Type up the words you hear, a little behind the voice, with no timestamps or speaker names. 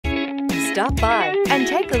Stop by and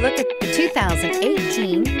take a look at the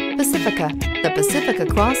 2018 Pacifica. The Pacifica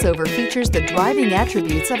crossover features the driving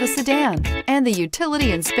attributes of a sedan and the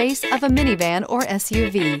utility and space of a minivan or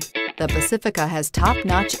SUV. The Pacifica has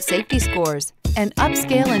top-notch safety scores, an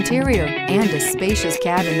upscale interior, and a spacious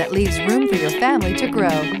cabin that leaves room for your family to grow,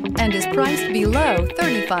 and is priced below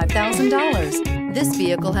 $35,000. This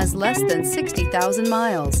vehicle has less than 60,000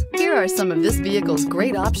 miles. Here are some of this vehicle's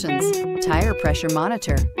great options: tire pressure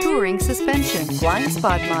monitor, touring suspension, blind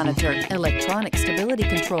spot monitor, electronic stability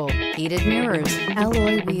control, heated mirrors,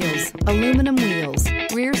 alloy wheels, aluminum wheels,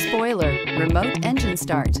 rear spoiler, remote engine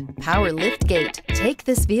start, power lift gate. Take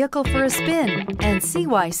this vehicle for a spin and see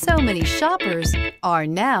why so many shoppers are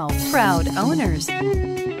now proud owners.